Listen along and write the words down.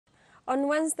On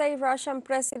Wednesday, Russian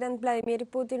President Vladimir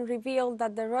Putin revealed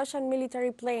that the Russian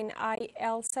military plane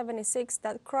Il-76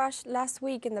 that crashed last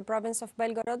week in the province of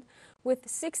Belgorod with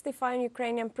 65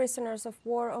 Ukrainian prisoners of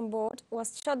war on board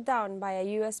was shot down by a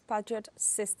U.S. Patriot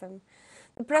system.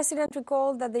 The president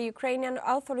recalled that the Ukrainian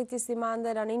authorities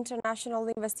demanded an international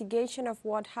investigation of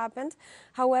what happened.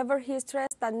 However, he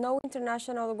stressed that no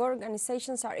international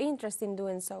organizations are interested in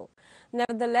doing so.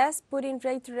 Nevertheless, Putin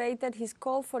reiterated his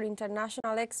call for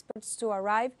international experts to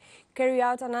arrive, carry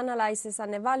out an analysis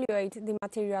and evaluate the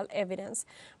material evidence.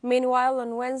 Meanwhile,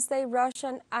 on Wednesday,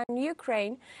 Russia and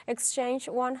Ukraine exchanged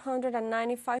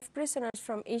 195 prisoners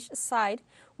from each side,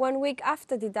 1 week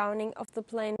after the downing of the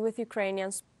plane with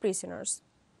Ukrainian prisoners.